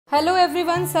Hello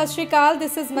everyone, सत श्री अकाल।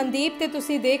 This is Mandeep ते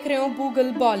तुसी देख रहे हो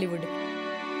बूगल बॉलीवुड।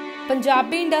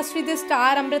 पंजाबी इंडस्ट्री के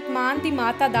स्टार अमृत मान की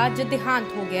माता का अज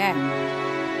देहांत हो गया है।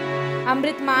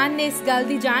 अमृत मान ने इस गल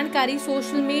की जानकारी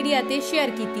सोशल मीडिया ते शेयर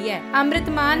की है। अमृत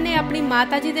मान ने अपनी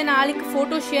माता जी दे नाल एक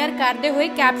फोटो शेयर करते हुए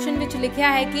कैप्शन विच लिखा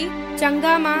है कि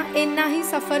चंगा मां, इन्ना ही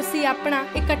सफर सी अपना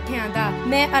इकट्ठियां दा।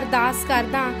 मैं अरदास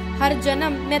करदा हर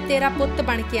जन्म मैं तेरा पुत्त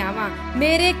बन के आवां।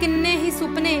 मेरे किन्ने ही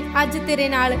सुपने अज तेरे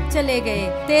नाल चले गए।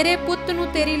 तेरे पुत्त नूं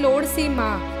तेरी लोड़ सी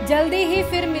मां, जल्दी ही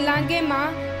फिर मिलांगे मां।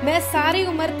 मैं सारी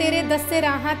उम्र तेरे दस्से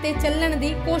राहां ते चलण दी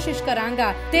कोशिश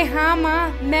करांगा। ते हाँ मां,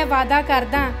 मैं वादा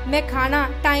करदा मैं खाना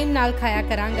टाइम नाल खाया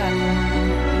करांगा।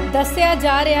 दस्सिया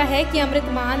जा रहा है कि अमृत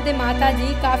मान दे माता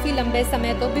जी काफी लंबे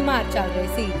समय तो बीमार चल रहे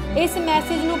सी। इस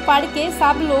मैसेज नूं पढ़ के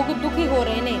सब लोग दुखी हो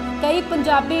रहे ने। कई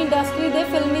पंजाबी इंडस्ट्री दे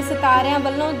फिल्मी सितारियां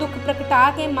वल्लों दुख प्रगटा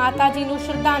के माता जी नूं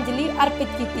श्रद्धांजलि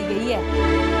अर्पित की गई है।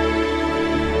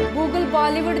 बूगल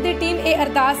बॉलीवुड की टीम ये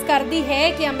अरदास करती है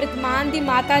कि अमृत मान की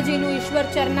माता जी नूं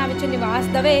ईश्वर चरनां विच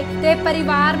निवास दवे ते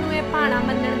परिवार नूं ये भाणा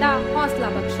मन्नण दा हौसला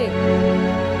बख्शे।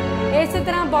 इस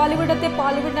तरह बॉलीवुड और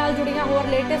पॉलीवुड नाल जुड़ियां होर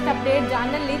लेटेस्ट अपडेट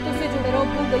जानने लई तुसीं जुड़े रहो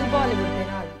बूगल बॉलीवुड।